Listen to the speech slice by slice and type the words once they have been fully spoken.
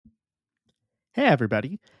Hey,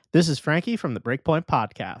 everybody. This is Frankie from the Breakpoint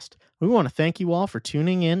Podcast. We want to thank you all for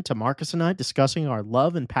tuning in to Marcus and I discussing our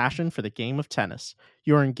love and passion for the game of tennis.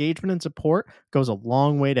 Your engagement and support goes a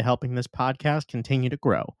long way to helping this podcast continue to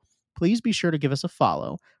grow. Please be sure to give us a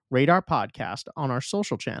follow, rate our podcast on our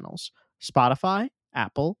social channels, Spotify,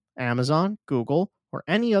 Apple, Amazon, Google, or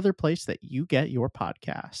any other place that you get your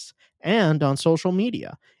podcasts. And on social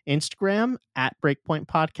media, Instagram at Breakpoint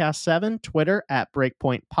Podcast 7, Twitter at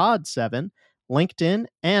Breakpoint Pod 7, LinkedIn,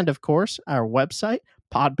 and of course, our website,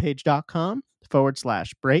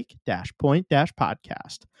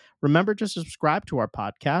 podpage.com/break-point-podcast. Remember to subscribe to our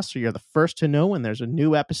podcast so you're the first to know when there's a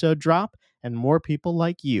new episode drop and more people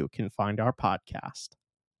like you can find our podcast.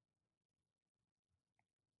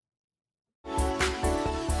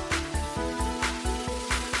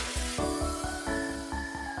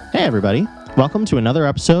 Hey, everybody. Welcome to another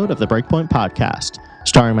episode of the Breakpoint Podcast,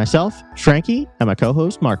 starring myself, Frankie, and my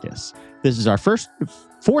co-host, Marcus. This is our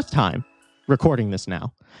fourth time recording this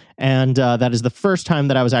now, and that is the first time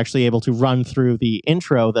that I was actually able to run through the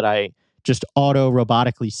intro that I just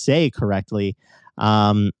auto-robotically say correctly,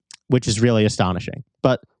 which is really astonishing.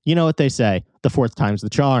 But you know what they say, the fourth time's the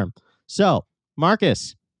charm. So,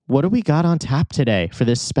 Marcus, what do we got on tap today for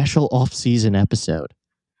this special off-season episode?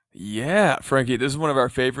 Yeah, Frankie, this is one of our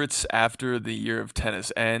favorites. After the year of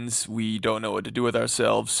tennis ends, we don't know what to do with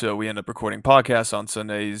ourselves, so we end up recording podcasts on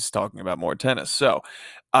Sundays talking about more tennis. So,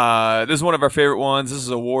 this is one of our favorite ones. This is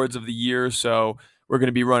awards of the year, so we're going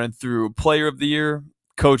to be running through player of the year,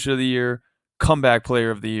 coach of the year, comeback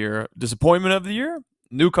player of the year, disappointment of the year,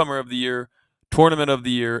 newcomer of the year, tournament of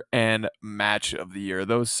the year, and match of the year.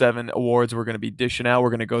 Those 7 awards we're going to be dishing out. We're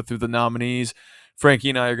going to go through the nominees. Frankie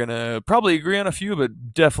and I are gonna probably agree on a few,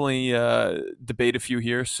 but definitely debate a few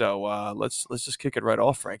here. So let's just kick it right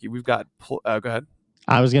off, Frankie. We've got. Go ahead.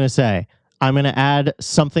 I was gonna say I'm gonna add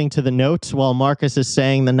something to the notes while Marcus is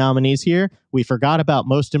saying the nominees here. We forgot about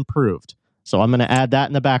most improved, so I'm gonna add that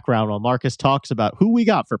in the background while Marcus talks about who we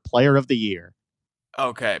got for Player of the Year.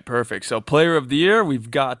 Okay, perfect. So player of the year,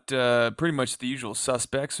 we've got pretty much the usual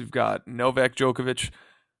suspects. We've got Novak Djokovic,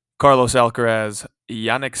 Carlos Alcaraz,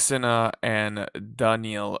 Yannick Sinner, and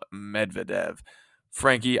Daniil Medvedev.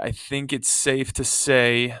 Frankie, I think it's safe to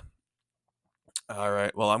say. All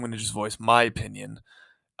right, well, I'm going to just voice my opinion.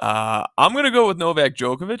 I'm going to go with Novak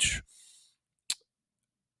Djokovic.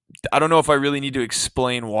 I don't know if I really need to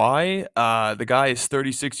explain why. The guy is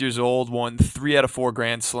 36 years old, won 3 out of 4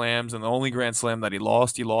 Grand Slams, and the only Grand Slam that he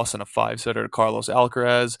lost in a 5-setter to Carlos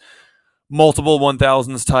Alcaraz. Multiple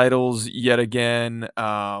 1000s titles yet again.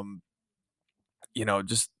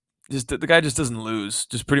 Just the guy just doesn't lose.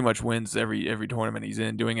 Just pretty much wins every tournament he's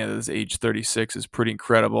in. Doing it at his age 36 is pretty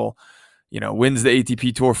incredible. Wins the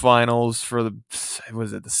ATP Tour Finals for the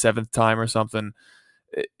 7th time or something.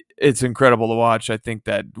 It's incredible to watch. I think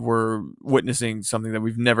that we're witnessing something that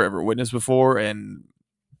we've never ever witnessed before, and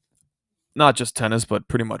not just tennis, but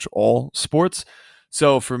pretty much all sports.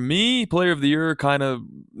 So for me, player of the year, kind of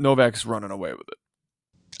Novak's running away with it.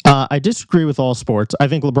 I disagree with all sports. I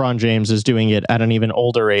think LeBron James is doing it at an even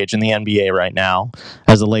older age in the NBA right now,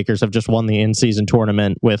 as the Lakers have just won the in-season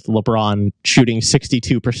tournament with LeBron shooting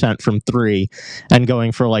 62% from 3 and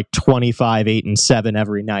going for like 25, 8, and 7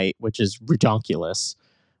 every night, which is ridiculous.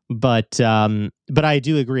 But I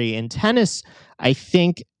do agree. In tennis, I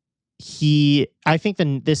think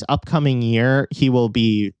this upcoming year, he will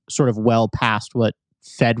be sort of well past what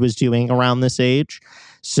Fed was doing around this age.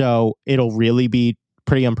 So it'll really be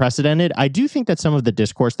pretty unprecedented. I do think that some of the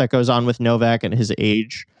discourse that goes on with Novak and his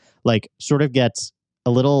age, like, sort of gets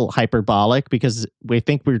a little hyperbolic because we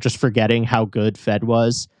think we're just forgetting how good Fed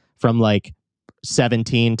was from like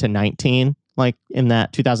 17 to 19, like in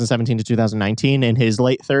that 2017 to 2019 in his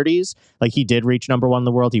late 30s. Like, he did reach number 1 in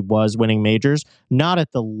the world. He was winning majors, not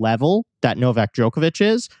at the level that Novak Djokovic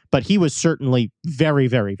is, but he was certainly very,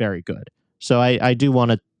 very, very good. So I do want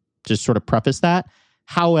to just sort of preface that.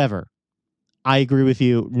 However, I agree with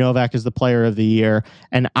you. Novak is the player of the year.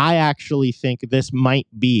 And I actually think this might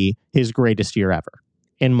be his greatest year ever,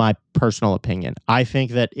 in my personal opinion. I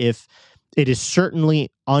think that if it is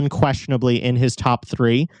certainly unquestionably in his top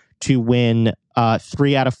 3 to win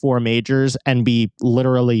 3 out of 4 majors and be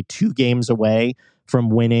literally 2 games away from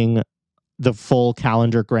winning the full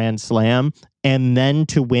calendar Grand Slam, and then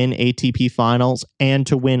to win ATP finals and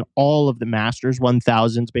to win all of the Masters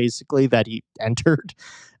 1000s basically that he entered,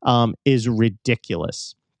 is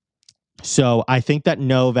ridiculous. So I think that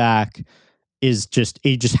Novak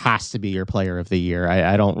he just has to be your player of the year.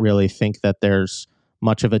 I don't really think that there's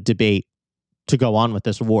much of a debate to go on with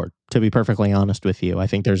this award, to be perfectly honest with you. I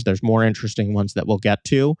think there's more interesting ones that we'll get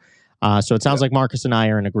to. So it sounds like Marcus and I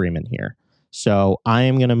are in agreement here. So I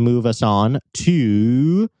am going to move us on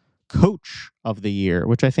to coach of the year,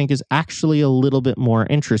 which I think is actually a little bit more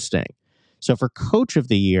interesting. So for coach of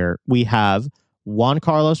the year, we have Juan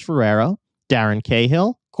Carlos Ferrero, Darren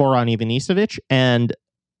Cahill, Goran Ivanisevic, and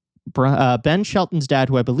Ben Shelton's dad,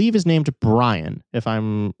 who I believe is named Brian, if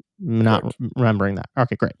I'm not Correct. remembering that.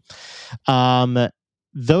 Okay, great.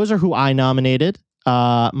 Those are who I nominated.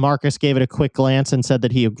 Marcus gave it a quick glance and said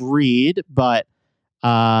that he agreed, but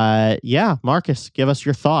yeah, Marcus, give us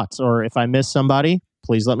your thoughts, or if I miss somebody,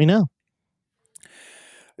 please let me know.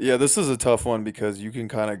 Yeah, this is a tough one because you can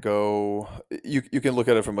kind of go you can look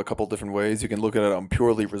at it from a couple different ways. You can look at it on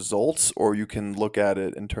purely results, or you can look at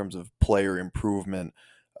it in terms of player improvement,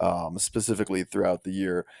 specifically throughout the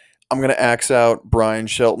year. I'm going to axe out Brian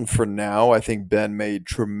Shelton for now. I think Ben made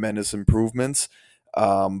tremendous improvements,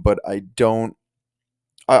 but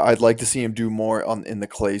I'd like to see him do more on in the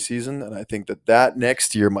clay season, and I think that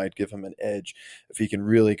next year might give him an edge if he can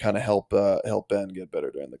really kind of help Ben get better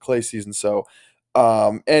during the clay season. So,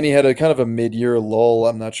 and he had a kind of a mid-year lull.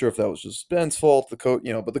 I'm not sure if that was just Ben's fault. The coach,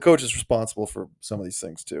 but the coach is responsible for some of these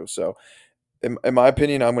things too. So, in my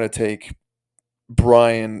opinion, I'm going to take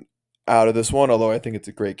Brian out of this one, although I think it's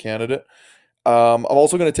a great candidate. I'm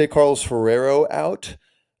also going to take Carlos Ferrero out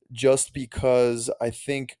just because I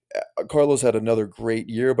think Carlos had another great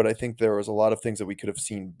year, but I think there was a lot of things that we could have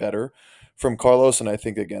seen better from Carlos. And I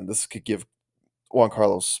think, again, this could give Juan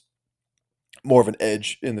Carlos more of an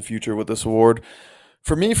edge in the future with this award.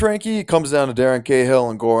 For me, Frankie, it comes down to Darren Cahill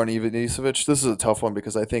and Goran Ivanisevic. This is a tough one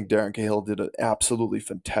because I think Darren Cahill did an absolutely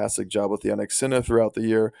fantastic job with the Yannick Sinner throughout the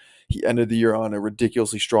year. He ended the year on a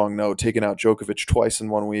ridiculously strong note, taking out Djokovic twice in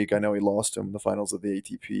 1 week. I know he lost him in the finals of the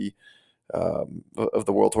ATP of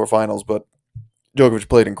the World Tour Finals, but Djokovic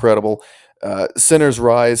played incredible. Sinner's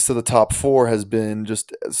rise to the top four has been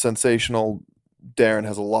just sensational. Darren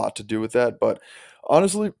has a lot to do with that, but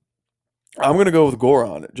honestly, I'm going to go with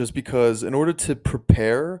Goran just because in order to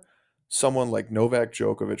prepare someone like Novak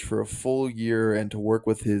Djokovic for a full year and to work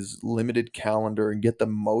with his limited calendar and get the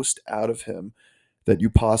most out of him that you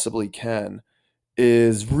possibly can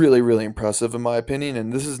is really, really impressive in my opinion.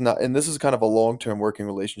 And this is kind of a long-term working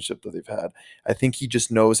relationship that they've had. I think he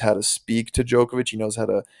just knows how to speak to Djokovic. He knows how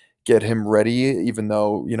to get him ready, even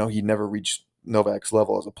though, he never reached Novak's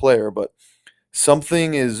level as a player, but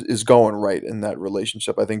something is going right in that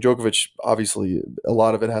relationship. I think Djokovic, obviously, a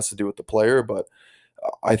lot of it has to do with the player, but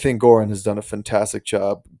I think Goran has done a fantastic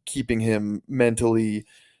job keeping him mentally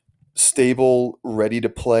stable, ready to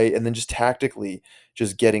play, and then just tactically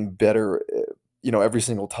just getting better, every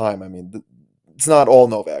single time. I mean, it's not all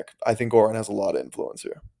Novak. I think Goran has a lot of influence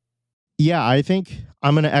here. Yeah, I think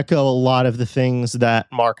I'm going to echo a lot of the things that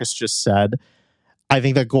Marcus just said. I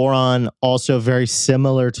think that Goran, also very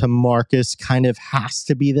similar to Marcus, kind of has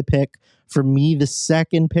to be the pick. For me, the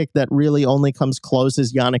second pick that really only comes close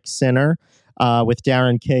is Yannick Sinner with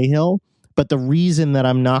Darren Cahill. But the reason that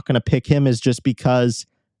I'm not going to pick him is just because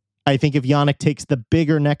I think if Yannick takes the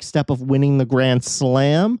bigger next step of winning the Grand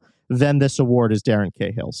Slam, then this award is Darren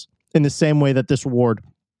Cahill's. In the same way that this award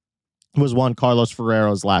was Juan Carlos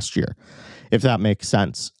Ferrero's last year, if that makes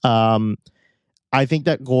sense. I think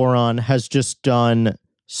that Goran has just done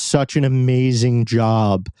such an amazing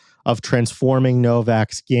job of transforming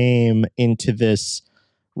Novak's game into this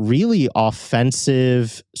really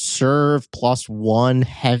offensive serve plus one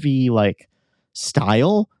heavy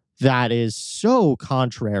style that is so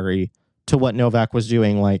contrary to what Novak was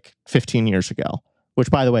doing 15 years ago. Which,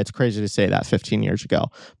 by the way, it's crazy to say that 15 years ago,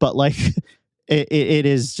 but it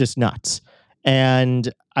is just nuts.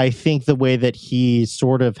 And I think the way that he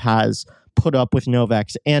sort of has put up with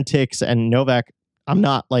Novak's antics, and Novak, I'm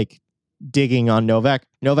not digging on Novak.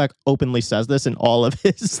 Novak openly says this in all of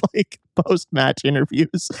his post-match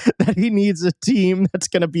interviews that he needs a team that's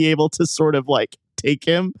going to be able to sort of take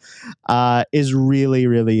him, is really,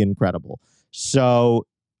 really incredible. So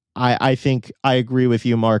I think I agree with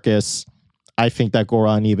you, Marcus. I think that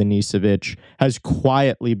Goran Ivanisevic has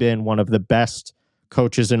quietly been one of the best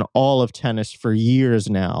coaches in all of tennis for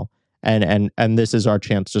years now. And this is our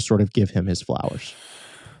chance to sort of give him his flowers.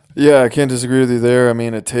 Yeah, I can't disagree with you there. I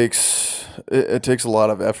mean, it takes a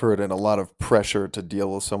lot of effort and a lot of pressure to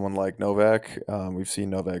deal with someone like Novak. We've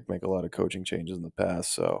seen Novak make a lot of coaching changes in the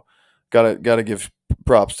past, so gotta give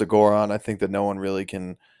props to Goran. I think that no one really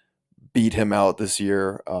can beat him out this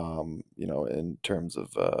year. In terms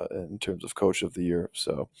of coach of the year.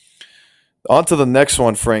 So on to the next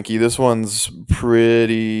one, Frankie. This one's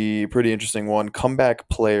pretty interesting one. Comeback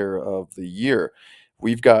player of the year.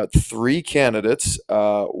 We've got three candidates.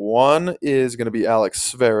 One is going to be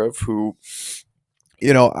Alex Zverev, who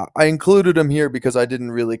I included him here because I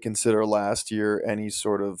didn't really consider last year any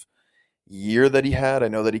sort of year that he had. I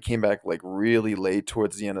know that he came back like really late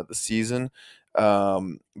towards the end of the season,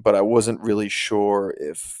 but I wasn't really sure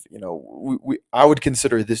if I would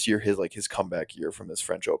consider this year his comeback year from his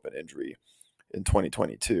French Open injury in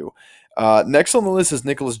 2022. Next on the list is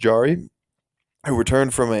Nicholas Jarry, who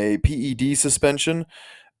returned from a PED suspension.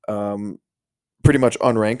 Um, Pretty much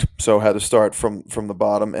unranked, so had to start from the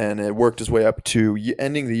bottom, and it worked his way up to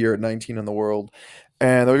ending the year at 19 in the world.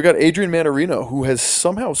 And then we've got Adrian Manarino, who has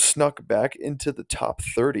somehow snuck back into the top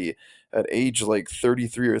 30 at age like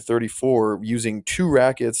 33 or 34, using two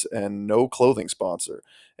rackets and no clothing sponsor,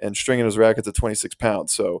 and stringing his rackets at 26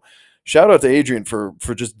 pounds. So, shout out to Adrian for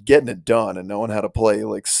just getting it done and knowing how to play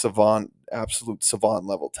like absolute savant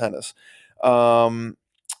level tennis. Um,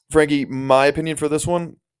 Frankie, my opinion for this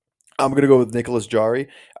one, I'm going to go with Nicholas Jarry.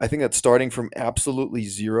 I think that starting from absolutely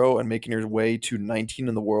zero and making your way to 19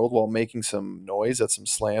 in the world while making some noise at some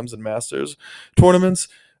slams and masters tournaments,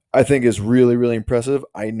 I think is really, really impressive.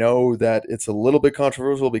 I know that it's a little bit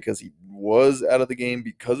controversial because he was out of the game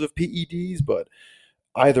because of PEDs, but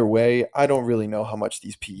either way, I don't really know how much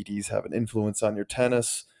these PEDs have an influence on your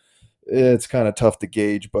tennis. It's kind of tough to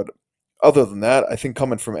gauge, but other than that, I think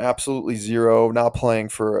coming from absolutely zero, not playing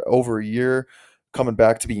for over a year, coming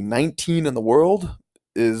back to be 19 in the world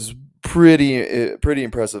is pretty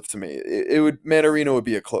impressive to me. It would Manarino would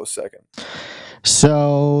be a close second.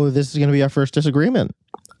 So this is going to be our first disagreement.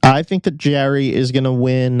 I think that Jerry is going to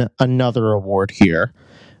win another award here.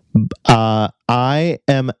 I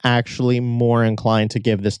am actually more inclined to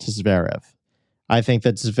give this to Zverev. I think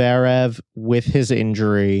that Zverev, with his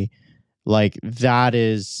injury, like that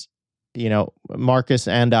is, Marcus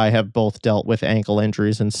and I have both dealt with ankle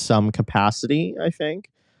injuries in some capacity, I think.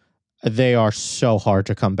 They are so hard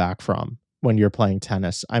to come back from when you're playing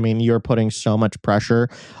tennis. I mean, you're putting so much pressure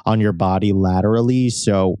on your body laterally.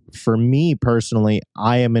 So for me personally,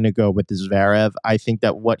 I am going to go with Zverev. I think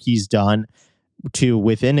that what he's done to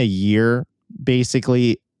within a year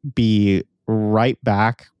basically be right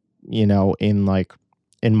back, in like,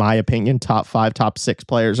 in my opinion, top 5, top 6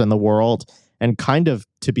 players in the world, and kind of,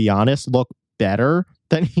 to be honest, look better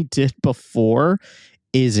than he did before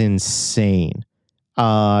is insane.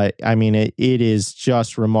 I mean, it is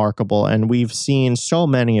just remarkable. And we've seen so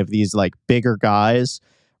many of these like bigger guys,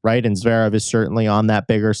 right? And Zverev is certainly on that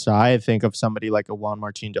bigger side. Think of somebody like a Juan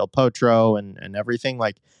Martín del Potro and everything.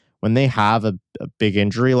 Like when they have a big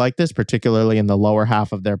injury like this, particularly in the lower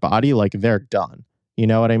half of their body, like they're done. You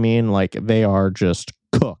know what I mean? Like they are just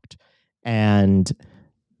cooked. And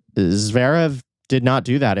Zverev did not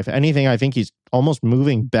do that. If anything, I think he's almost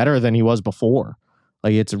moving better than he was before.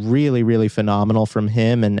 Like it's really, really phenomenal from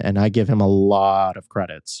him, and I give him a lot of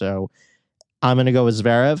credit. So I'm going to go with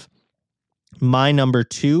Zverev. My number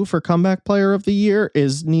 2 for comeback player of the year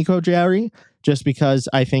is Nico Jarry, just because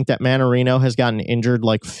I think that Manarino has gotten injured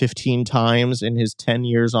like 15 times in his 10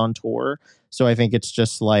 years on tour. So I think it's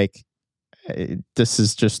just like this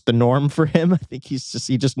is just the norm for him. I think he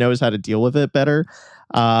just knows how to deal with it better.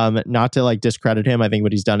 Not to like discredit him. I think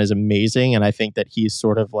what he's done is amazing. And I think that he's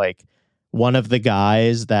sort of like one of the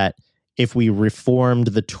guys that if we reformed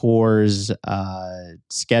the tour's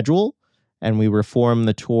schedule and we reform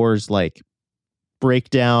the tour's like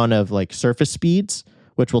breakdown of like surface speeds,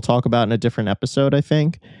 which we'll talk about in a different episode, I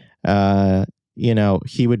think,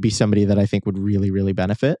 he would be somebody that I think would really, really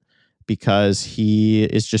benefit because he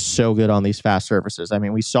is just so good on these fast surfaces. I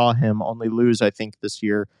mean, we saw him only lose, I think, this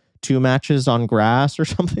year 2 matches on grass or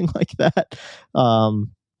something like that,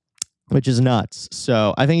 which is nuts.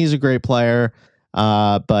 So I think he's a great player.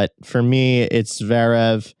 But for me, it's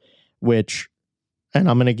Zverev, and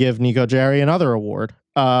I'm going to give Nico Jarry another award,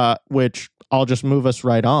 which I'll just move us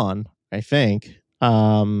right on, I think,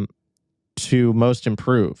 to most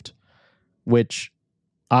improved, which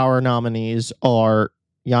our nominees are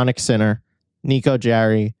Yannick Sinner, Nico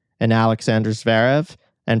Jarry, and Alexander Zverev.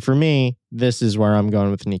 And for me, this is where I'm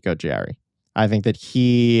going with Nico Jarry. I think that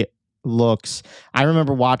he looks. I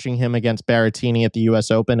remember watching him against Berrettini at the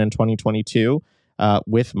U.S. Open in 2022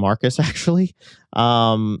 with Marcus, actually.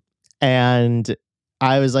 And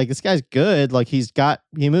I was like, this guy's good. Like he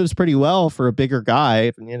moves pretty well for a bigger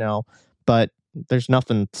guy, but there's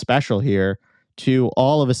nothing special here. To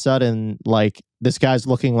all of a sudden, like this guy's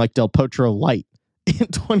looking like Del Potro light in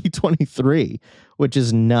 2023, which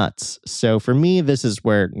is nuts. So for me, this is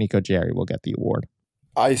where Nico Jarry will get the award.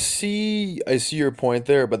 I see your point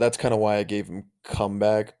there, but that's kind of why I gave him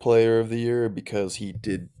comeback player of the year because he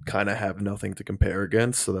did kind of have nothing to compare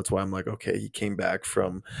against. So that's why I'm like, okay, he came back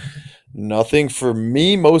from nothing. For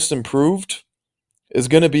me, most improved is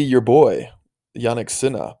going to be your boy, Yannick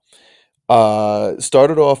Sinner.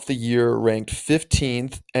 Started off the year ranked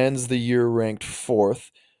 15th, ends the year ranked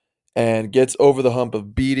 4th, and gets over the hump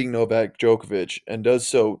of beating Novak Djokovic and does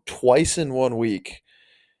so twice in 1 week.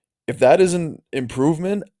 If that isn't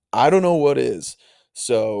improvement, I don't know what is.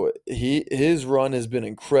 So his run has been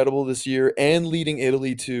incredible this year and leading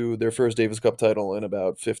Italy to their first Davis Cup title in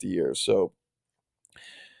about 50 years. So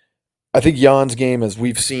I think Jan's game, as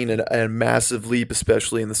we've seen, a massive leap,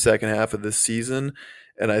 especially in the second half of this season.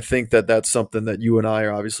 And I think that that's something that you and I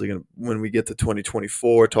are obviously going to, when we get to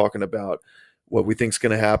 2024, talking about what we think is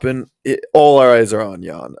going to happen, all our eyes are on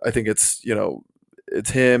Jan. I think it's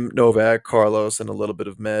him, Novak, Carlos, and a little bit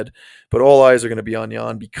of Med. But all eyes are going to be on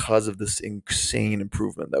Jan because of this insane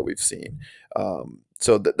improvement that we've seen.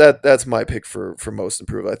 So that's my pick for most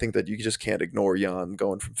improved. I think that you just can't ignore Jan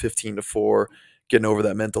going from 15 to 4, getting over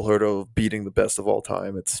that mental hurdle of beating the best of all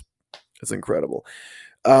time. It's incredible.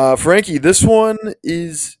 Frankie, this one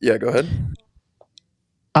is go ahead.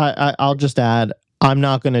 I'll just add, I'm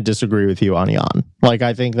not going to disagree with you on Jan. Like,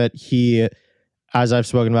 I think that he, as I've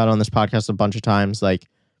spoken about on this podcast a bunch of times, like,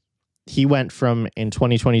 he went from in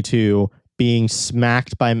 2022 being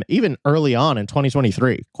smacked by even early on in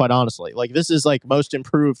 2023, quite honestly. Like, this is like most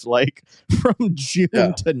improved, like, from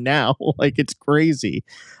June to now. Like, it's crazy.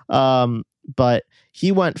 But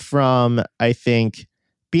he went from, I think,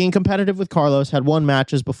 being competitive with Carlos, had won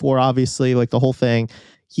matches before, obviously, like the whole thing.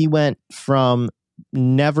 He went from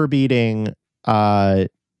never beating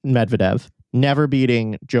Medvedev, never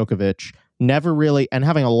beating Djokovic, never really, and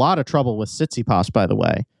having a lot of trouble with Tsitsipas, by the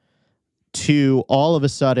way, to all of a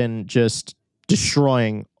sudden just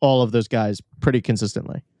destroying all of those guys pretty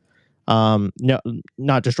consistently. No,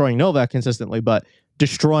 not destroying Novak consistently, but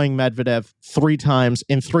destroying Medvedev 3 times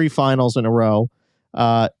in 3 finals in a row.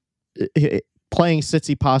 Playing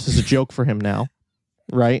Tsitsipas is a joke for him now,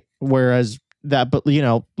 right? Whereas that, but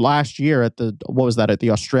last year at the at the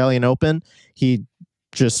Australian Open, he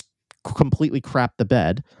just completely crapped the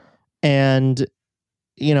bed, and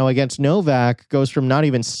against Novak goes from not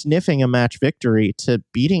even sniffing a match victory to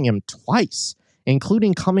beating him twice,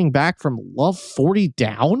 including coming back from love 40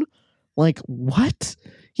 down. Like, what?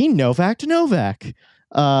 He Novak to Novak.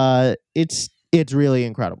 It's really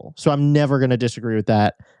incredible. So I'm never going to disagree with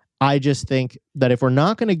that. I just think that if we're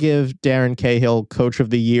not going to give Darren Cahill Coach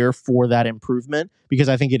of the Year for that improvement, because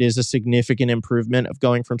I think it is a significant improvement of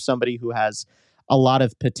going from somebody who has a lot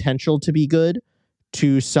of potential to be good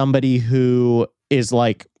to somebody who is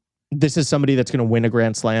like, this is somebody that's going to win a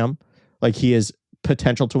Grand Slam. Like, he has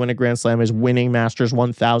potential to win a Grand Slam, is winning Masters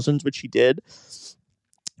 1000s, which he did.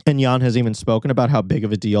 And Jan has even spoken about how big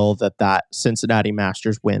of a deal that Cincinnati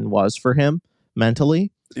Masters win was for him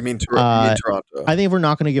mentally. You mean Toronto? I think if we're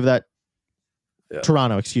not going to give that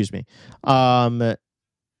Toronto, excuse me, how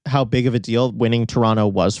big of a deal winning Toronto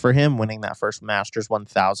was for him, winning that first Masters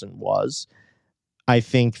 1000 was, I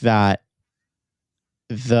think that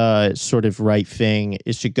the sort of right thing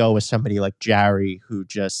is to go with somebody like Jarry, who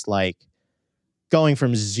just like going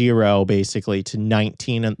from 0 basically to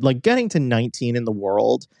 19, and like getting to 19 in the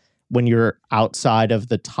world when you're outside of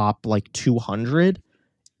the top like 200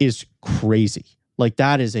 is crazy. Like,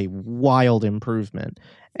 that is a wild improvement.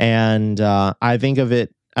 And I think of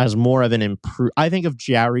it as more of an I think of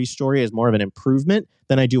Jarry's story as more of an improvement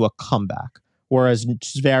than I do a comeback. Whereas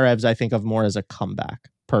Zverev's, I think of more as a comeback,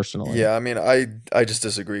 personally. Yeah, I mean, I just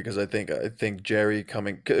disagree because I think Jarry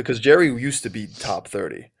because Jarry used to be top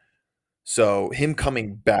 30. So him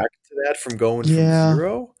coming back to that from going from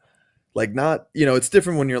 0, like, not, it's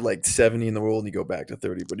different when you're like 70 in the world and you go back to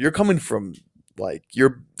 30, but you're coming from, like,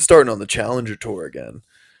 you're starting on the Challenger Tour again,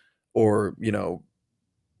 or,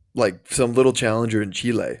 like some little challenger in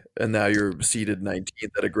Chile, and now you're seated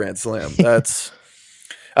 19th at a Grand Slam. That's,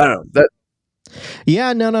 I don't know, that.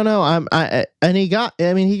 Yeah, no. And he got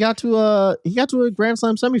to a Grand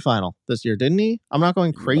Slam semifinal this year, didn't he? I'm not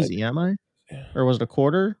going crazy, am I? Yeah. Or was it a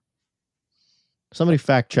quarter? Somebody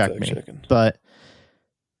fact check me. But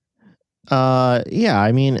yeah,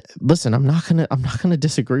 I mean, listen, I'm not gonna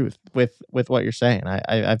disagree with what you're saying.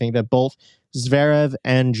 I think that both Zverev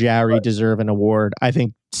and Jarry deserve an award. I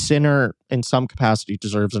think Sinner in some capacity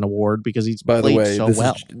deserves an award because he's played so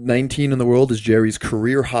well. 19 in the world is Jarry's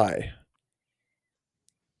career high.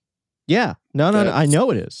 Yeah, no, I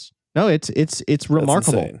know it is. No, it's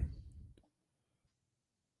remarkable.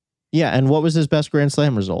 Yeah, and what was his best Grand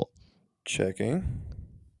Slam result? Checking.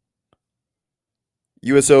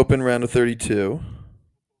 U.S. Open round of 32.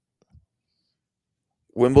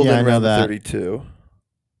 Wimbledon round of 32.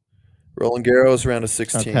 Roland Garros round of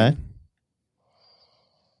 16.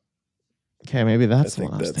 Okay, maybe that's the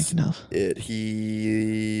one I was thinking of.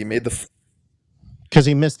 He made the because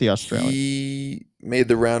he missed the Australian. He made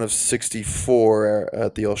the round of 64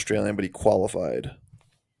 at the Australian, but he qualified.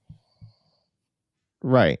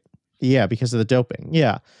 Right. Yeah, because of the doping.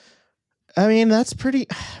 Yeah. I mean, that's pretty.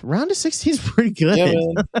 Round of 16 is pretty good.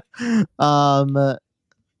 Yeah, man.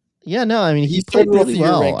 Yeah, no, I mean, he played started off really the year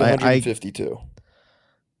well. ranked 152.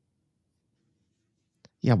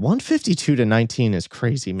 Yeah, 152 to 19 is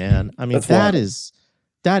crazy, man. I mean, That's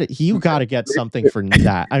wild. you got to get something for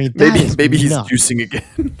that. I mean, maybe he's nuts. juicing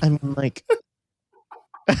again. I mean, like.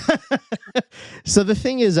 So the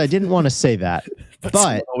thing is, I didn't want to say that, but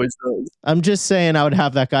always does. I'm just saying I would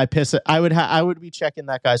have that guy piss. I would be checking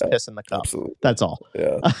that guy's piss in the cup. Absolutely. That's all.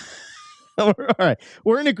 Yeah. All right.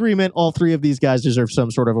 We're in agreement. All three of these guys deserve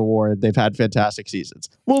some sort of award. They've had fantastic seasons.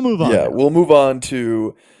 We'll move on. Yeah, we'll move on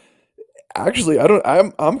to. Actually,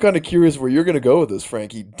 I'm kind of curious where you're going to go with this,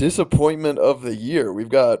 Frankie. Disappointment of the year. We've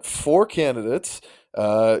got 4 candidates.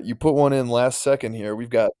 You put one in last second here. We've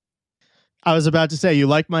got. I was about to say, you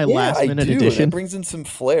like my last minute addition. That brings in some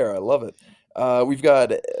flair. I love it. We've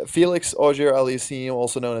got Felix Auger-Aliassime,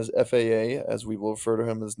 also known as FAA, as we will refer to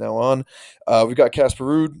him as now on. We've got Casper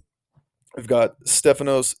Ruud. We've got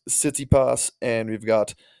Stefanos Tsitsipas, and we've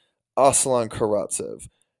got Aslan Karatsev.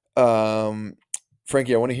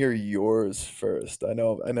 Frankie, I want to hear yours first. I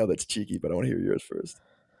know that's cheeky, but I want to hear yours first.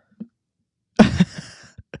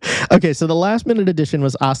 Okay, so the last minute addition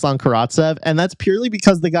was Aslan Karatsev, and that's purely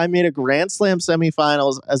because the guy made a Grand Slam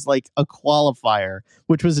semifinals as like a qualifier,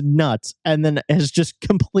 which was nuts, and then has just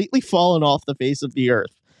completely fallen off the face of the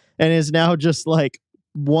earth, and is now just like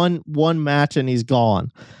one match and he's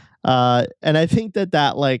gone. And I think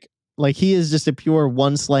that like he is just a pure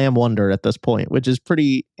one slam wonder at this point, which is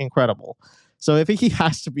pretty incredible. So I think he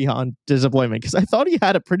has to be on disappointment because I thought he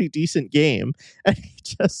had a pretty decent game and he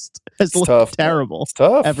just has looked terrible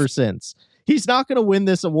ever since. He's not going to win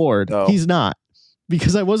this award. No. He's not,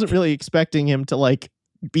 because I wasn't really expecting him to like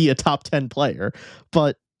be a top 10 player,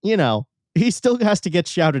 but you know, he still has to get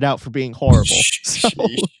shouted out for being horrible. So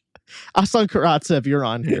Aslan Karatsev, you're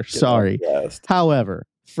on here. Sorry. However,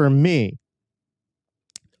 for me,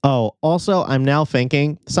 also I'm now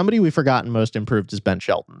thinking somebody we've forgotten most improved is Ben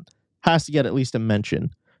Shelton. Has to get at least a mention.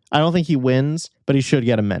 I don't think he wins, but he should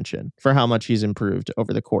get a mention for how much he's improved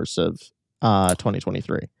over the course of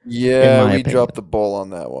 2023. Yeah, we dropped the ball on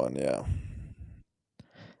that one. Yeah.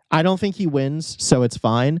 I don't think he wins, so it's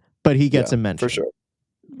fine, but he gets a mention. For sure.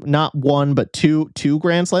 Not one, but two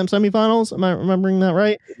Grand Slam semifinals. Am I remembering that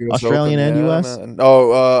right? Australian and US? Man.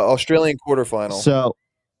 Australian quarterfinal. So,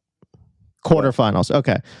 quarterfinals.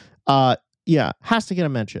 Okay. Yeah, has to get a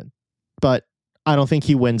mention, but I don't think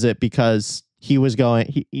he wins it because he was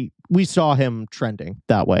going. We saw him trending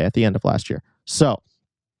that way at the end of last year. So,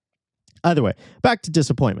 either way, back to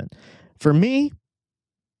disappointment. For me,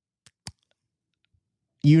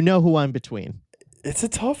 you know who I'm between. It's a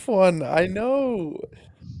tough one. I know.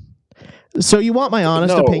 So you want my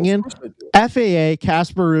honest opinion? FAA,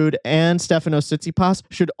 Casper Ruud, and Stefanos Tsitsipas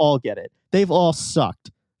should all get it. They've all sucked.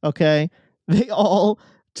 Okay, they all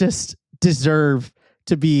just deserve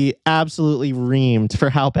to be absolutely reamed for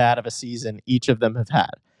how bad of a season each of them have had.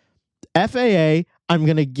 FAA, I'm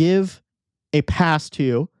going to give a pass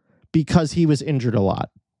to because he was injured a lot.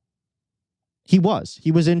 He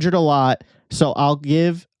was injured a lot, so I'll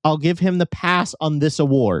give him the pass on this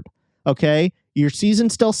award. Okay? Your season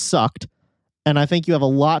still sucked, and I think you have a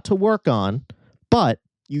lot to work on, but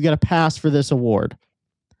you get a pass for this award.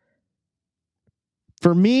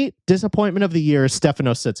 For me, disappointment of the year is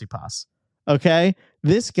Stefanos Tsitsipas. Okay?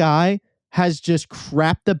 This guy has just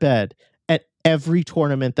crapped the bed at every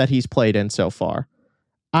tournament that he's played in so far.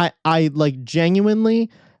 I like genuinely,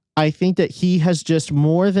 I think that he has just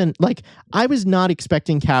more than like, I was not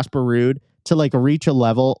expecting Casper Ruud to like reach a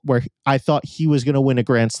level where I thought he was going to win a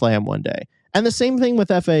Grand Slam one day. And the same thing with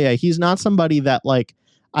FAA. He's not somebody that like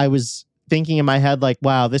I was thinking in my head like,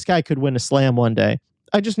 wow, this guy could win a slam one day.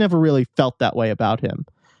 I just never really felt that way about him.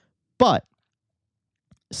 But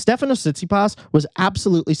Stefanos Tsitsipas was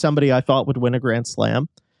absolutely somebody I thought would win a Grand Slam.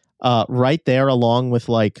 Right there along with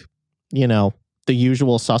like, you know, the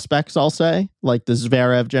usual suspects, I'll say, like the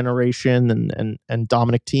Zverev generation and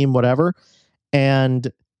Dominic Thiem, whatever.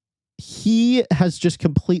 And he has just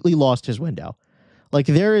completely lost his window. Like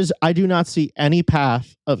I do not see any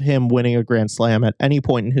path of him winning a Grand Slam at any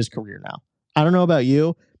point in his career now. I don't know about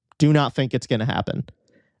you. Do not think it's going to happen.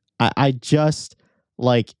 I just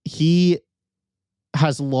like he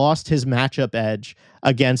has lost his matchup edge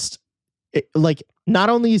against like not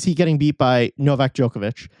only is he getting beat by Novak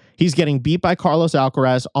Djokovic, he's getting beat by Carlos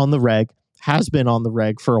Alcaraz on the reg, has been on the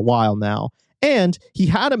reg for a while now. And he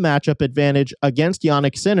had a matchup advantage against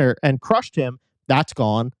Jannik Sinner and crushed him That's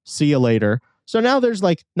gone. See you later. So now there's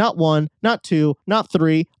like not one, not two, not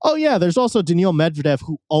three. Oh yeah, there's also Daniil Medvedev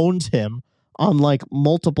who owns him on like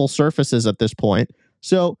multiple surfaces at this point.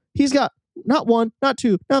 So he's got not one, not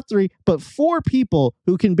two, not three, but four people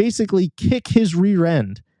who can basically kick his rear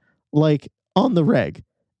end like on the reg.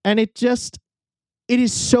 And it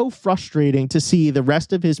is so frustrating to see the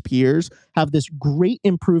rest of his peers have this great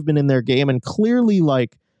improvement in their game and clearly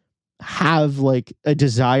like have like a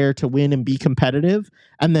desire to win and be competitive.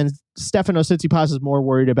 And then Stefano Tsitsipas is more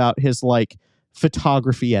worried about his like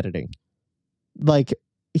photography editing. Like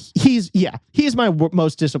he's my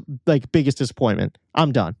most biggest disappointment.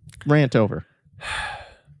 I'm done. Rant over.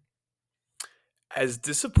 As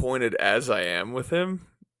disappointed as I am with him,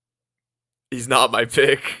 he's not my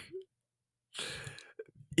pick.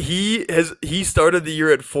 He started the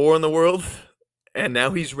year at 4 in the world, and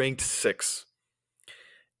now he's ranked 6.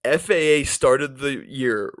 FAA started the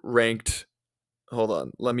year ranked. Hold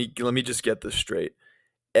on, let me just get this straight.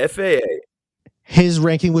 FAA. His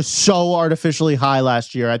ranking was so artificially high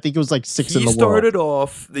last year. I think it was like 6 in the world. He started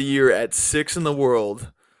off the year at 6 in the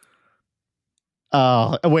world.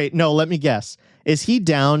 Wait, no, let me guess. Is he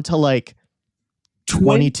down to like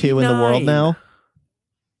 22 in the world now?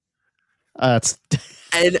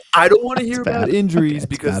 And I don't want to hear about injuries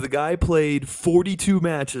because the guy played 42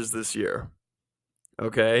 matches this year.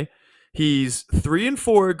 Okay? He's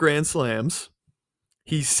 3-4 at Grand Slams.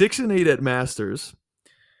 He's 6-8 at Masters.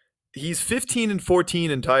 He's 15-14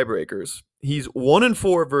 in tiebreakers. He's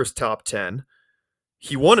 1-4 versus top 10.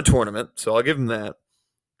 He won a tournament, so I'll give him that.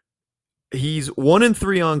 He's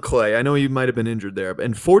 1-3 on clay. I know he might have been injured there,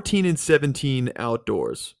 and 14-17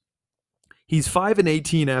 outdoors. He's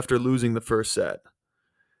 5-18 after losing the first set.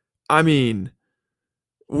 I mean,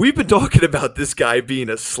 we've been talking about this guy being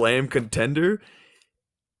a slam contender,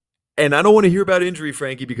 and I don't want to hear about injury,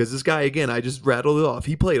 Frankie, because this guy, again, I just rattled it off.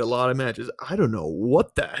 He played a lot of matches. I don't know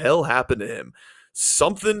what the hell happened to him.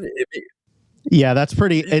 Yeah, it's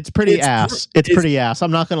pretty ass. It's pretty ass.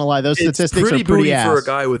 I'm not going to lie. Those statistics are pretty ass for a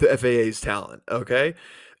guy with FAA's talent, okay?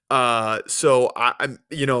 So I'm,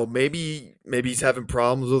 maybe he's having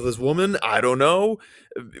problems with his woman. I don't know.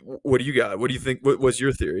 What do you got? What do you think? What was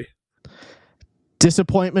your theory?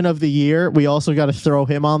 Disappointment of the year. We also got to throw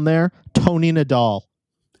him on there. Tony Nadal.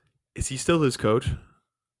 Is he still his coach?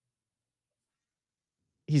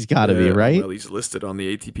 He's got to be, right? Well, he's listed on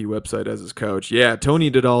the ATP website as his coach. Yeah, Tony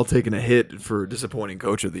Nadal taking a hit for disappointing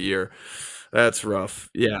coach of the year. That's rough.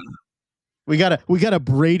 Yeah. We got a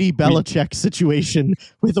Brady Belichick situation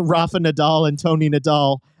with Rafa Nadal and Tony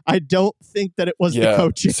Nadal. I don't think that it was the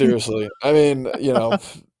coaching. Seriously. I mean,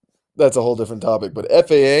 that's a whole different topic. But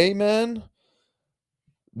FAA, man,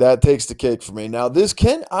 that takes the cake for me. Now,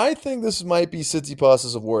 I think this might be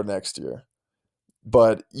Tsitsipas' award next year.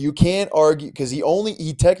 But you can't argue because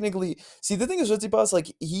he technically see the thing is Tsitsipas,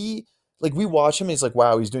 we watch him and he's like,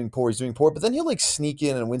 wow, he's doing poor. But then he'll like sneak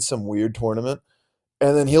in and win some weird tournament.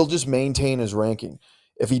 And then he'll just maintain his ranking.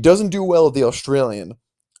 If he doesn't do well at the Australian,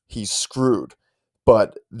 he's screwed.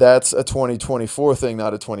 But that's a 2024 thing,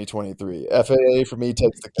 not a 2023. FAA for me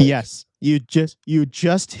takes the cake. Yes, you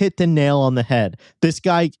just hit the nail on the head. This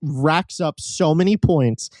guy racks up so many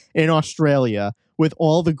points in Australia with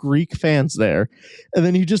all the Greek fans there, and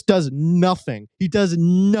then he just does nothing. He does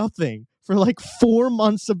nothing for like 4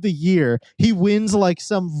 months of the year. He wins like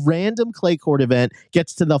some random clay court event,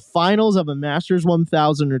 gets to the finals of a Masters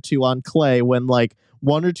 1000 or 2 on clay when like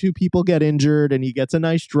 1 or 2 people get injured and he gets a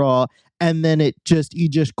nice draw, and then he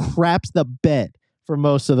just craps the bed for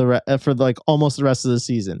most of for like almost the rest of the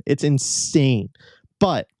season. It's insane.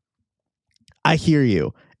 But I hear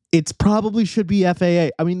you. It probably should be FAA.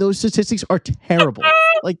 I mean, those statistics are terrible.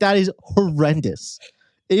 Like, that is horrendous.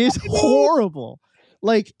 It is horrible.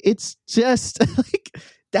 Like, it's just like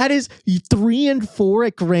that is 3-4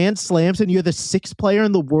 at Grand Slams, and you're the 6th player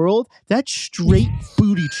in the world. That's straight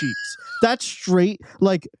booty cheeks. That's straight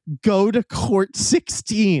like go to court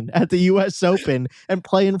 16 at the U.S. Open and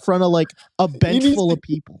play in front of like a bench full of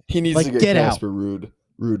people. He needs like, to get Casper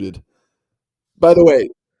rooted. By the way.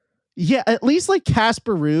 Yeah, at least like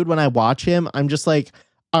Casper Ruud, when I watch him, I'm just like,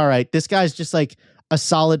 all right, this guy's just like a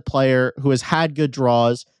solid player who has had good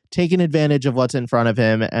draws, taken advantage of what's in front of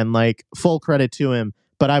him, and like full credit to him.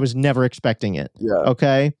 But I was never expecting it. Yeah.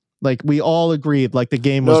 Okay. Like we all agreed, like the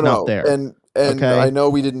game was not there. And okay? I know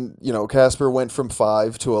we didn't, Casper went from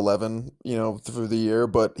 5 to 11, through the year,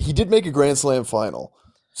 but he did make a Grand Slam final.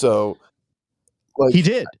 So he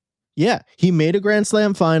did. Yeah. He made a Grand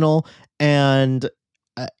Slam final, and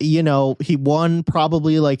he won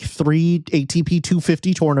probably like 3 ATP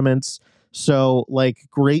 250 tournaments. So like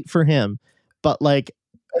great for him. But like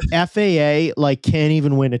FAA like can't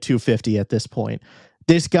even win a 250 at this point.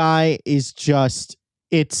 This guy is just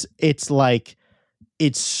it's like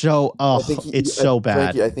it's so it's so bad.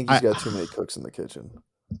 Frankie, I think he's got too many cooks in the kitchen.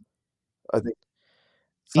 I think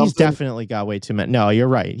he's definitely got way too many. No, you're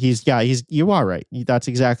right. You are right. That's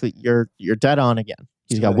exactly you're dead on again.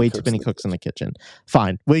 He's got way too many cooks in the kitchen.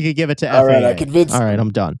 Fine. We could give it to FAA. All right, I convinced. All right,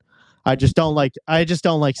 I'm done. I just don't like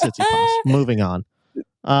Tsitsipas. Moving on.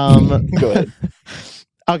 Go ahead.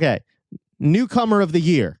 Okay. Newcomer of the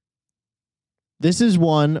year. This is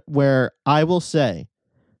one where I will say,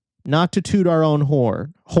 not to toot our own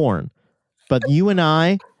horn, but you and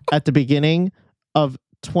I at the beginning of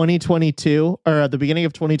 2022 or at the beginning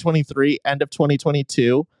of 2023, end of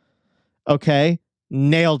 2022, okay,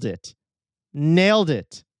 nailed it.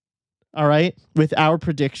 All right, with our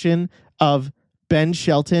prediction of Ben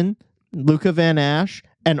Shelton, Luca Van Ash,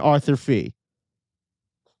 and Arthur Fee.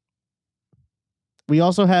 We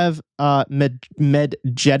also have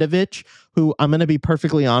Medjedovic, who I'm going to be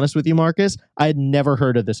perfectly honest with you, Marcus. I had never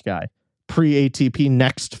heard of this guy pre-ATP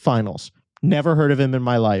Next Finals. Never heard of him in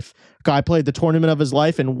my life. Guy played the tournament of his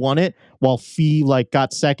life and won it, while Fee like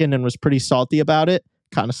got second and was pretty salty about it.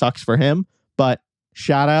 Kind of sucks for him, but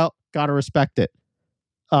shout out, gotta respect it.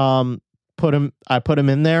 I put him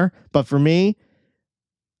in there, but for me,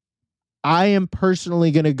 I am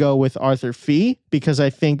personally going to go with Arthur Fee because I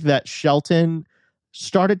think that Shelton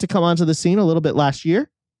started to come onto the scene a little bit last year.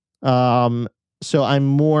 So I'm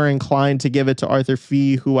more inclined to give it to Arthur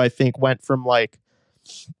Fee, who I think went from like,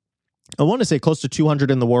 I want to say close to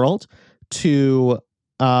 200 in the world to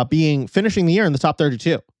finishing the year in the top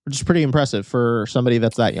 32, which is pretty impressive for somebody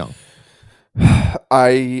that's that young.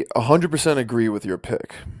 I 100% agree with your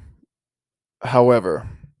pick. However,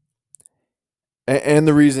 and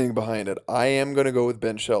the reasoning behind it, I am going to go with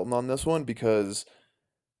Ben Shelton on this one because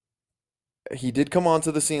he did come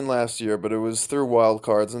onto the scene last year, but it was through wild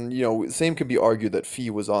cards. And, same could be argued that Fee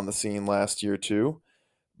was on the scene last year too.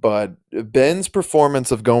 But Ben's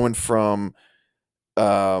performance of going from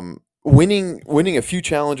winning a few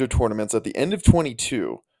challenger tournaments at the end of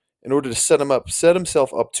 22 in order to set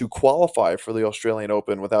himself up to qualify for the Australian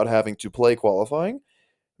Open without having to play qualifying,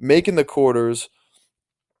 making the quarters,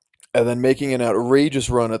 and then making an outrageous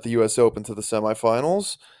run at the US Open to the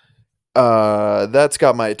semifinals. That's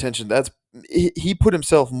got my attention. He put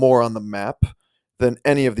himself more on the map than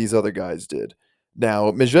any of these other guys did.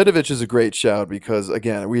 Now, Medjedovic is a great shout because,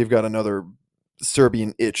 again, we've got another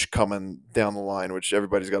Serbian itch coming down the line, which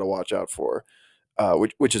everybody's got to watch out for,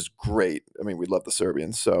 which is great. I mean, we love the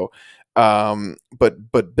Serbians. So,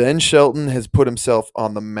 but Ben Shelton has put himself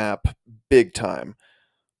on the map big time,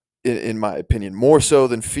 in my opinion, more so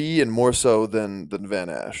than Fee and more so than Van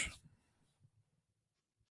Ash.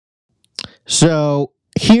 So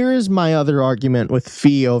here's my other argument with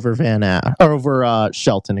Fee over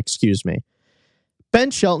Shelton, excuse me. Ben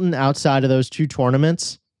Shelton, outside of those two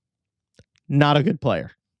tournaments, not a good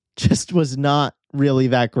player. Just was not really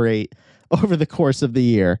that great over the course of the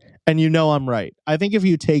year. And I'm right. I think if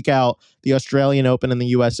you take out the Australian Open and the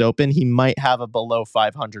US Open, he might have a below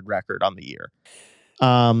 500 record on the year.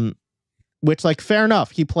 Which, like, fair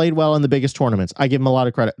enough. He played well in the biggest tournaments. I give him a lot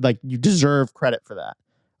of credit. Like, you deserve credit for that.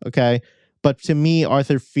 Okay? But to me,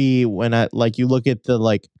 Arthur Fee, when you look at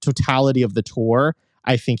the totality of the tour,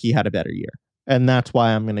 I think he had a better year. And that's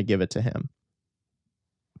why I'm going to give it to him.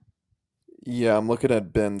 Yeah, I'm looking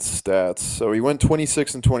at Ben's stats. So he went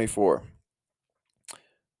 26 and 24.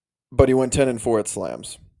 But he went 10 and 4 at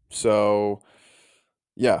slams. So,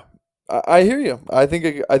 yeah, I hear you. I think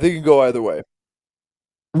it can go either way.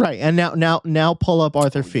 Right, and now pull up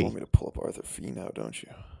Arthur Fee. You want me to pull up Arthur Fee now, don't you?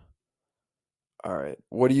 All right.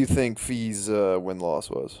 What do you think Fee's win-loss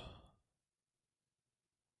was?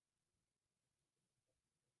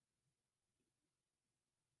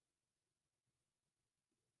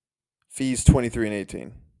 Fee's 23 and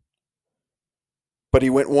 18. But he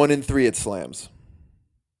went 1 and 3 at slams.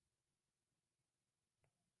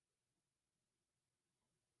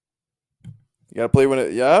 You gotta play when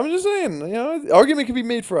it. Yeah, I'm just saying. Argument can be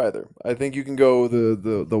made for either. I think you can go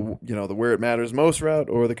the where it matters most route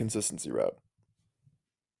or the consistency route.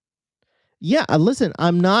 Yeah, listen,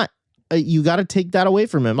 I'm not. You got to take that away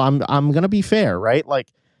from him. I'm gonna be fair, right? Like,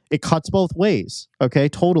 it cuts both ways. Okay,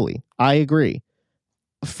 totally. I agree.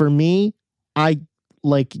 For me, I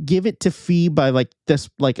give it to Fee by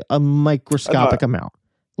a microscopic amount.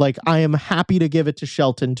 Like, I am happy to give it to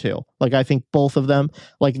Shelton too. Like, I think both of them,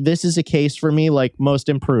 this is a case for me, most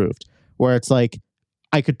improved, where it's I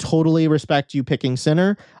could totally respect you picking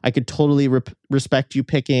Sinner. I could totally respect you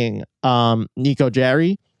picking Nico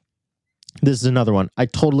Jarry. This is another one. I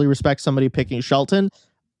totally respect somebody picking Shelton.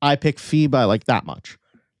 I pick Fee by like that much,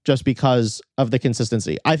 just because of the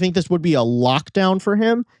consistency. I think this would be a lockdown for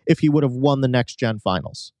him if he would have won the next gen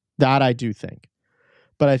finals. That I do think.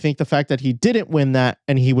 But I think the fact that he didn't win that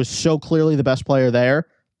and he was so clearly the best player there,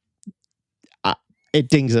 it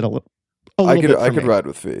dings it a little. I could ride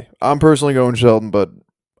with Fee. I'm personally going Sheldon, but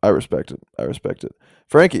I respect it.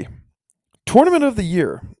 Frankie, tournament of the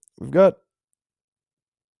year. We've got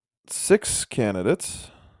 6 candidates.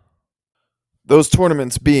 Those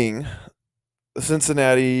tournaments being the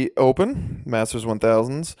Cincinnati Open, Masters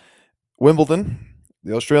 1000s, Wimbledon,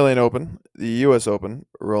 the Australian Open, the US Open,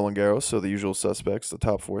 Roland Garros, so the usual suspects, the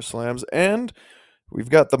top 4 slams, and we've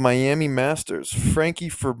got the Miami Masters. Frankie,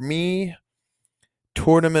 for me,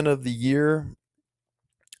 tournament of the year,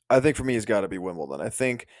 I think for me it's got to be Wimbledon. I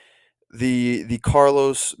think the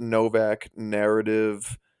Carlos Novak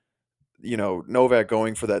narrative, Novak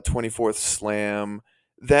going for that 24th slam,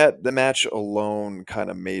 that the match alone kind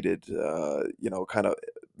of made it kind of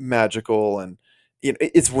magical, and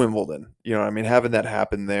it's Wimbledon. You know what I mean? Having that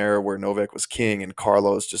happen there where Novak was king and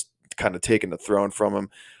Carlos just kind of taking the throne from him,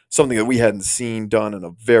 something that we hadn't seen done in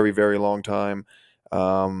a very, very long time.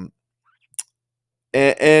 And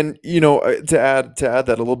to add that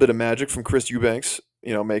a little bit of magic from Chris Eubanks,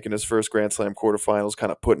 making his first Grand Slam quarterfinals,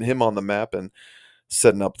 kind of putting him on the map and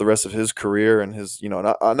setting up the rest of his career and his,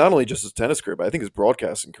 not only just his tennis career, but I think his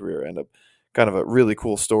broadcasting career ended up kind of a really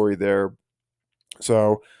cool story there.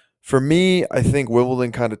 So for me, I think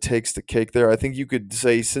Wimbledon kind of takes the cake there. I think you could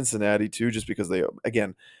say Cincinnati too, just because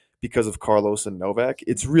because of Carlos and Novak,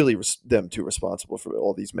 it's really them two responsible for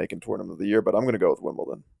all these making tournament of the year. But I'm going to go with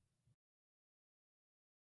Wimbledon.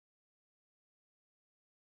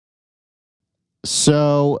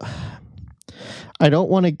 So I don't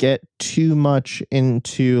want to get too much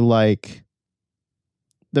into like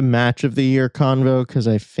the match of the year convo, because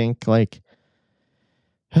I think like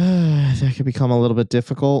that could become a little bit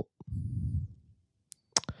difficult.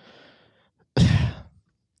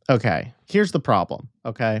 Okay, here's the problem.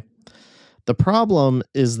 Okay, the problem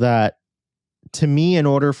is that, to me, in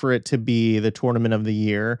order for it to be the tournament of the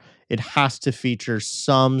year, it has to feature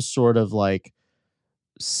some sort of like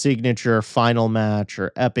signature final match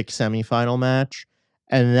or epic semifinal match.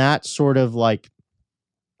 And that sort of like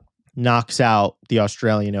knocks out the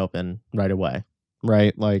Australian Open right away,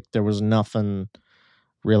 right? Like there was nothing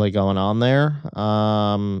really going on there.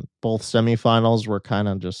 Both semifinals were kind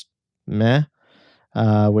of just meh,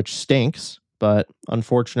 which stinks, but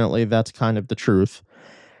unfortunately that's kind of the truth.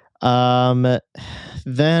 Then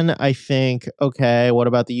I think, okay, what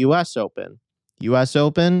about the US Open? US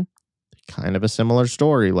Open, kind of a similar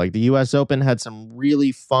story. Like the US Open had some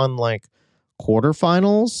really fun like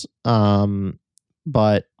quarterfinals,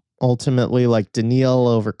 but ultimately like Daniil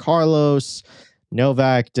over Carlos,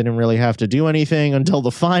 Novak didn't really have to do anything until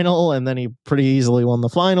the final, and then he pretty easily won the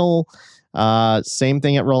final. Same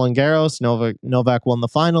thing at Roland Garros. Novak won the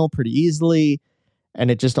final pretty easily,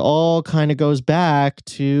 and it just all kind of goes back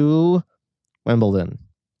to Wimbledon.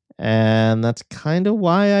 And that's kind of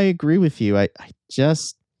why I agree with you. I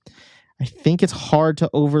think it's hard to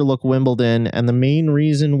overlook Wimbledon, and the main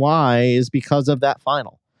reason why is because of that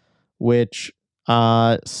final, which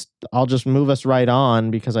I'll just move us right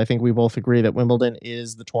on, because I think we both agree that Wimbledon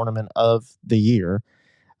is the tournament of the year.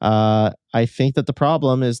 I think that the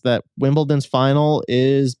problem is that Wimbledon's final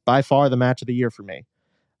is by far the match of the year for me.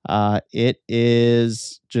 It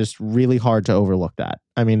is just really hard to overlook that.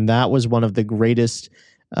 I mean, that was one of the greatest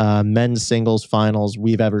men's singles finals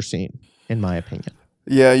we've ever seen, in my opinion.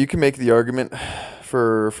 Yeah, you can make the argument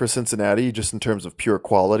for Cincinnati just in terms of pure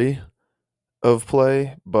quality of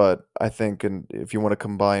play, but I think if you want to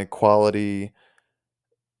combine quality,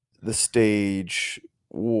 the stage,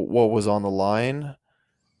 what was on the line,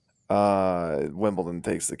 Wimbledon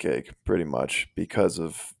takes the cake pretty much because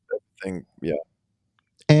of everything. Yeah.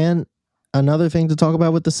 And another thing to talk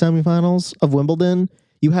about with the semifinals of Wimbledon,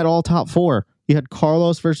 you had all top 4. You had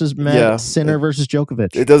Carlos versus Sinner versus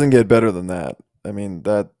Djokovic. It doesn't get better than that. I mean,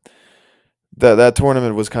 that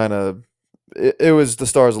tournament was kind of, it was the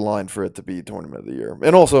stars aligned for it to be tournament of the year,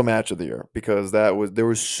 and also match of the year, because there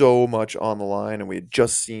was so much on the line, and we had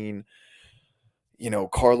just seen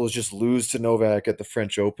Carlos just lose to Novak at the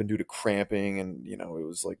French Open due to cramping, and it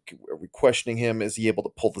was like, are we questioning him? Is he able to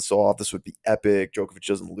pull this off? This would be epic. Djokovic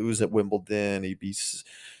doesn't lose at Wimbledon. He'd be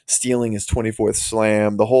stealing his 24th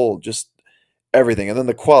slam. The whole, just everything, and then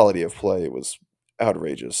the quality of play was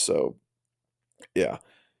outrageous. So yeah,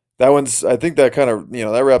 I think that kind of,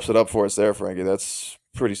 that wraps it up for us there, Frankie. That's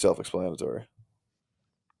pretty self-explanatory.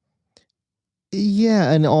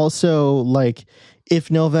 Yeah, and also, like,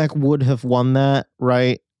 if Novak would have won that,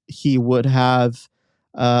 right, he would have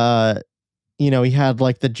Uh, he had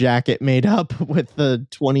like the jacket made up with the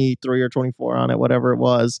 23 or 24 on it, whatever it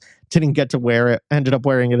was. Didn't get to wear it. Ended up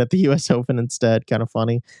wearing it at the U.S. Open instead. Kind of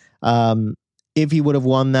funny. If he would have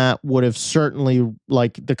won that, would have certainly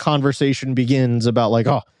like the conversation begins about like,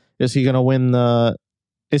 oh, is he going to win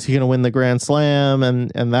the Grand Slam,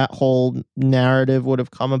 and that whole narrative would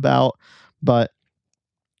have come about. But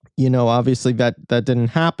obviously that didn't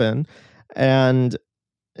happen, and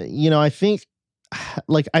I think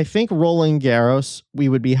Roland Garros, we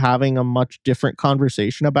would be having a much different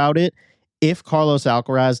conversation about it if Carlos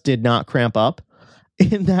Alcaraz did not cramp up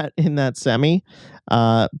in that semi.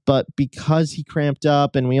 But because he cramped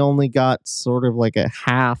up and we only got sort of like a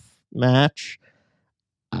half match,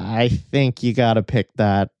 I think you got to pick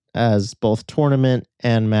that as both tournament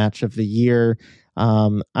and match of the year.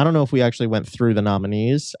 I don't know if we actually went through the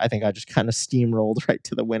nominees. I think I just kind of steamrolled right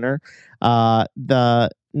to the winner. The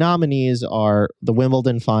nominees are the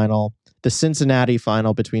Wimbledon final, the Cincinnati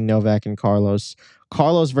final between Novak and Carlos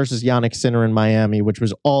versus Jannik Sinner in Miami, which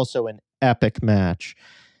was also an epic match.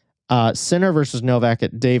 Sinner versus Novak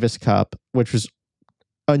at Davis Cup, which was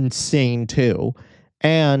insane too.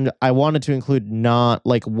 And I wanted to include not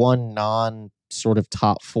like one non sort of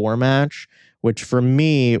top four match, which for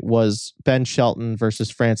me was Ben Shelton versus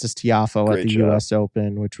Francis Tiafoe at Great the job. US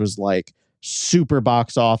Open, which was like super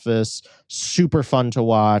box office, super fun to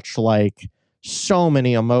watch, like so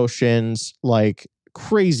many emotions, like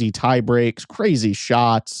crazy tie breaks, crazy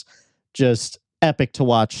shots, just epic to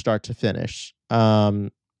watch start to finish.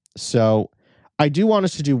 So I do want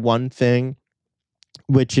us to do one thing,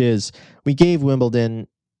 which is we gave Wimbledon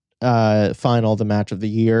final the match of the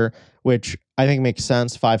year, which I think makes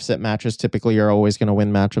sense. 5-set matches typically are always going to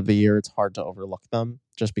win match of the year. It's hard to overlook them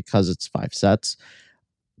just because it's 5 sets.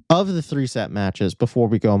 Of the 3-set matches, before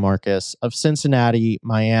we go, Marcus, of Cincinnati,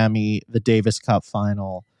 Miami, the Davis Cup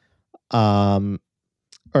final, or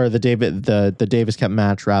the Davis Cup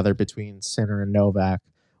match rather between Sinner and Novak,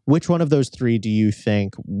 which one of those three do you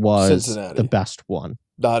think was Cincinnati. the best one?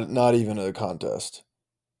 Not even a contest.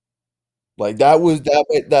 Like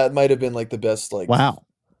that might have been like the best like Wow.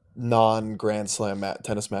 non-Grand Slam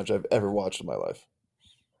tennis match I've ever watched in my life.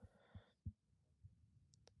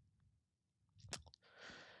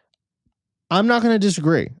 I'm not going to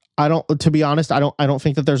disagree. To be honest, I don't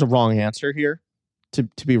think that there's a wrong answer here, to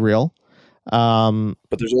be real. But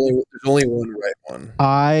there's only one right one.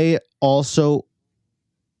 I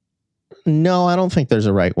don't think there's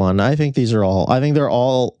a right one. I think they're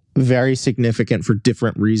all very significant for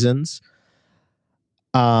different reasons.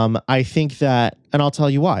 I think that, and I'll tell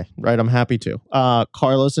you why, right? I'm happy to.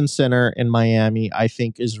 Carlos and Sinner in Miami, I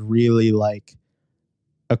think, is really like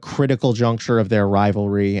a critical juncture of their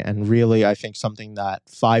rivalry, and really, I think something that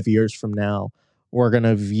 5 years from now we're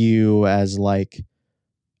gonna view as like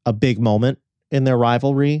a big moment in their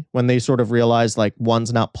rivalry, when they sort of realize like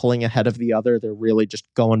one's not pulling ahead of the other. They're really just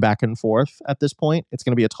going back and forth at this point. It's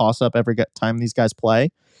going to be a toss up every time these guys play.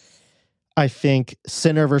 I think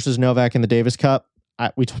Sinner versus Novak in the Davis Cup,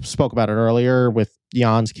 we spoke about it earlier with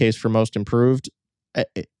Jan's case for most improved.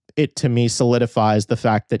 It to me solidifies the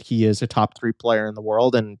fact that he is a top 3 player in the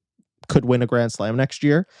world and could win a Grand Slam next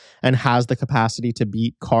year and has the capacity to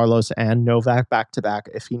beat Carlos and Novak back to back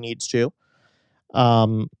if he needs to.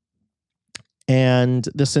 And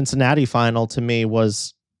the Cincinnati final to me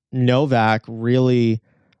was Novak really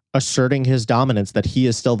asserting his dominance, that he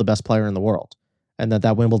is still the best player in the world, and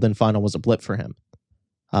that Wimbledon final was a blip for him.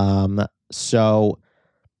 So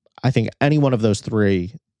I think any one of those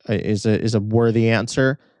three is a worthy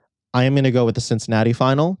answer. I am going to go with the Cincinnati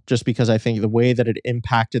final just because I think the way that it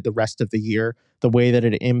impacted the rest of the year, the way that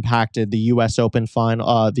it impacted the U.S. Open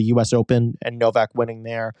final, the U.S. Open and Novak winning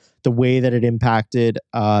there, the way that it impacted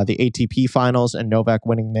the ATP finals and Novak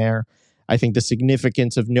winning there. I think the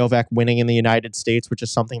significance of Novak winning in the United States, which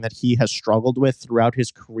is something that he has struggled with throughout his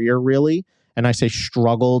career, really. And I say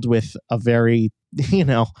struggled with a very,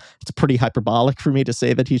 it's pretty hyperbolic for me to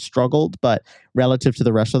say that he struggled, but relative to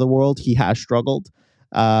the rest of the world, he has struggled.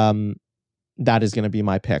 That is going to be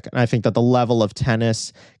my pick. And I think that the level of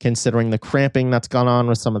tennis, considering the cramping that's gone on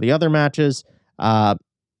with some of the other matches, it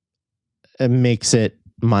makes it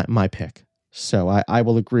my pick. So I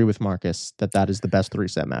will agree with Marcus that is the best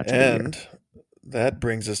 3-set match of the year. And that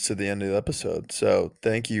brings us to the end of the episode. So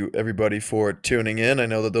thank you, everybody, for tuning in. I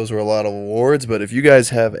know that those were a lot of awards, but if you guys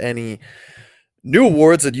have any new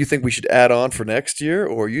awards that you think we should add on for next year,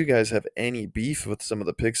 or you guys have any beef with some of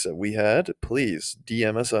the picks that we had, please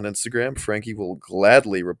DM us on Instagram. Frankie will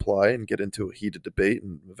gladly reply and get into a heated debate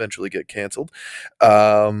and eventually get canceled. But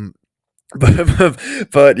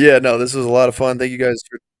yeah, no, this was a lot of fun. Thank you guys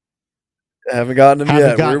for Haven't gotten him Haven't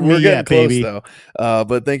yet. gotten We're me getting yet, close baby. though.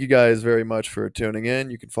 But thank you guys very much for tuning in.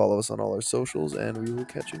 You can follow us on all our socials, and we will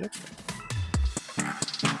catch you next time.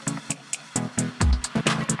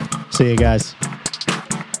 See you guys.